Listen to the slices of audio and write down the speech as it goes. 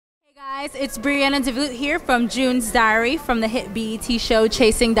Guys, it's Brianna DeVoot here from June's Diary from the hit BET show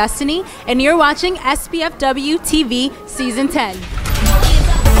Chasing Destiny, and you're watching SPFW TV Season 10.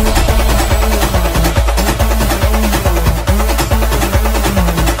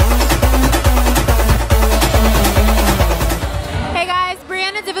 Hey guys,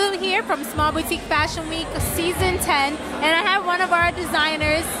 Brianna DeVoot here from Small Boutique Fashion Week Season 10, and I have one of our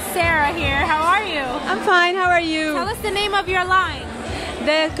designers, Sara, here. How are you? I'm fine, how are you? Tell us the name of your line.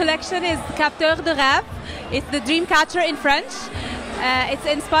 The collection is Couture de Rêve. It's the dream catcher in French. It's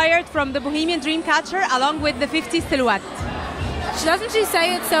inspired from the Bohemian dream catcher along with the 50s silhouette. Doesn't she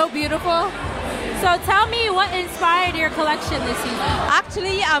say it's so beautiful? So tell me what inspired your collection this season.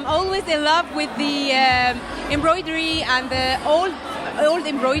 Actually, I'm always in love with the embroidery and the old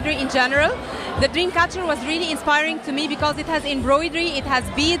embroidery in general. The dream catcher was really inspiring to me because it has embroidery, it has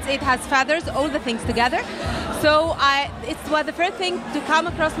beads, it has feathers, all the things together. So it was the first thing to come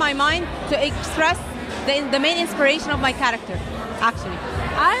across my mind to express the main inspiration of my character, actually.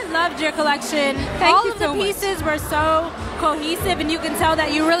 I loved your collection. Thank you so much. All of the pieces were so cohesive, and you can tell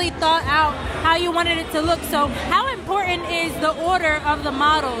that you really thought out how you wanted it to look. So how important is the order of the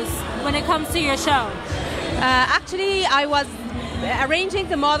models when it comes to your show? Actually, I was arranging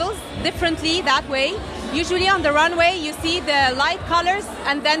the models differently that way. Usually on the runway, you see the light colors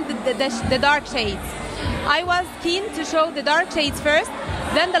and then the dark shades. I was keen to show the dark shades first,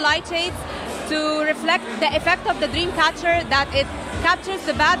 then the light shades, to reflect the effect of the dream catcher, that it captures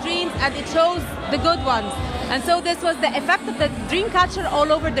the bad dreams and it shows the good ones. And so this was the effect of the dream catcher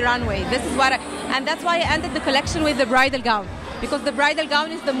all over the runway. This is what and that's why I ended the collection with the bridal gown, because the bridal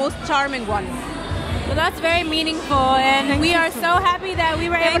gown is the most charming one. Well, that's very meaningful, and we are so happy that we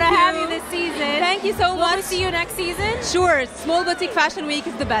were able to have you this season. Thank you so much. Will we see you next season? Sure. Small Boutique Fashion Week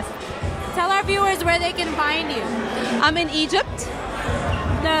is the best. Tell our viewers where they can find you. I'm in Egypt.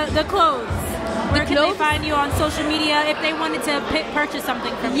 The clothes. Where can they find you on social media if they wanted to purchase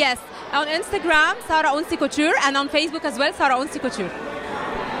something from you? Yes, on Instagram, Sara Onsi Couture, and on Facebook as well, Sara Onsi Couture.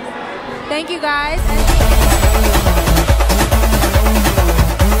 Thank you guys.